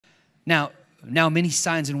Now many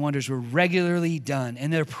signs and wonders were regularly done,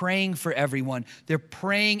 and they're praying for everyone. They're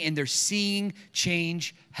praying and they're seeing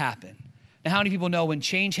change happen. Now, how many people know when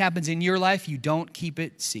change happens in your life, you don't keep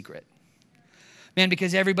it secret? Man,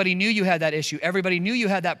 because everybody knew you had that issue. Everybody knew you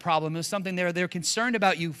had that problem. It was something they're concerned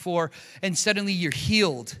about you for, and suddenly you're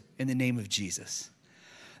healed in the name of Jesus.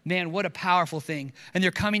 Man, what a powerful thing. And they're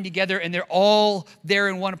coming together and they're all there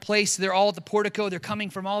in one place. They're all at the portico. They're coming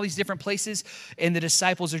from all these different places. And the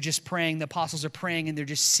disciples are just praying. The apostles are praying, and they're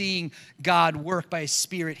just seeing God work by his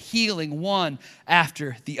Spirit, healing one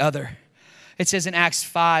after the other. It says in Acts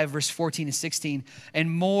 5, verse 14 and 16,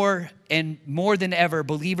 and more than ever,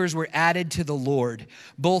 believers were added to the Lord,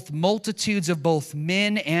 both multitudes of both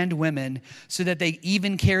men and women, so that they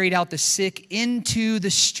even carried out the sick into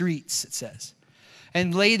the streets, it says,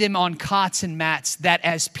 and laid them on cots and mats, that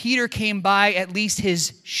as Peter came by, at least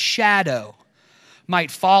his shadow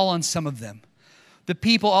might fall on some of them. The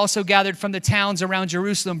people also gathered from the towns around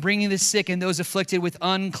Jerusalem, bringing the sick and those afflicted with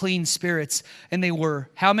unclean spirits. And they were,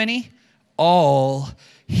 how many? All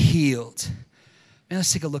healed. Now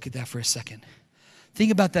let's take a look at that for a second.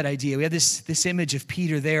 Think about that idea. We have this image of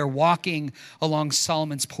Peter there walking along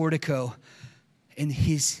Solomon's portico, and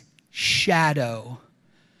his shadow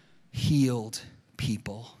healed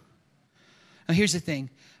people. Now here's the thing.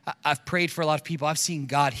 I've prayed for a lot of people. I've seen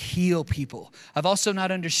God heal people. I've also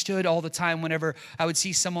not understood all the time whenever I would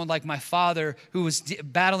see someone like my father who was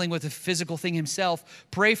battling with a physical thing himself,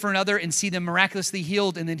 pray for another and see them miraculously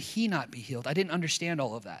healed and then he not be healed. I didn't understand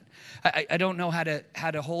all of that. I don't know how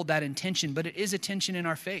to hold that in tension, but it is a tension in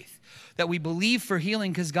our faith that we believe for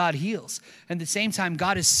healing because God heals. And at the same time,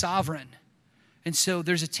 God is sovereign. And so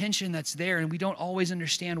there's a tension that's there, and we don't always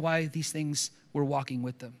understand why these things we're walking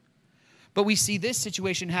with them. But we see this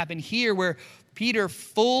situation happen here where Peter,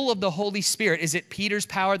 full of the Holy Spirit, is it Peter's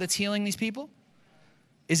power that's healing these people?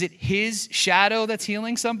 Is it his shadow that's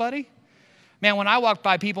healing somebody? Man, when I walk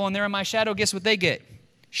by people and they're in my shadow, guess what they get?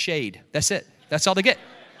 Shade. That's it. That's all they get.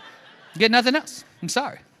 Get nothing else. I'm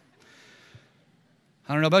sorry.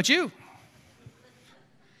 I don't know about you.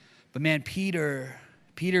 But man,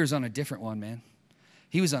 Peter's on a different one, man.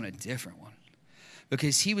 He was on a different one.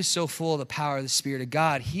 Because he was so full of the power of the Spirit of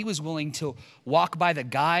God, he was willing to walk by the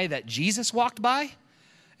guy that Jesus walked by.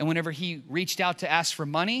 And whenever he reached out to ask for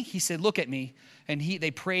money, he said, look at me. And they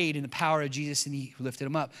prayed in the power of Jesus, and he lifted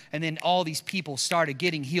him up. And then all these people started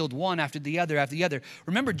getting healed one after the other after the other.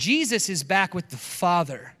 Remember, Jesus is back with the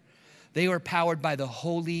Father. They were powered by the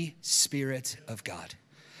Holy Spirit of God.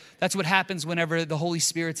 That's what happens whenever the Holy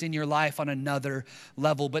Spirit's in your life on another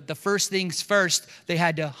level. But the first things first, they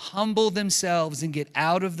had to humble themselves and get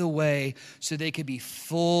out of the way so they could be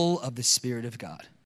full of the Spirit of God.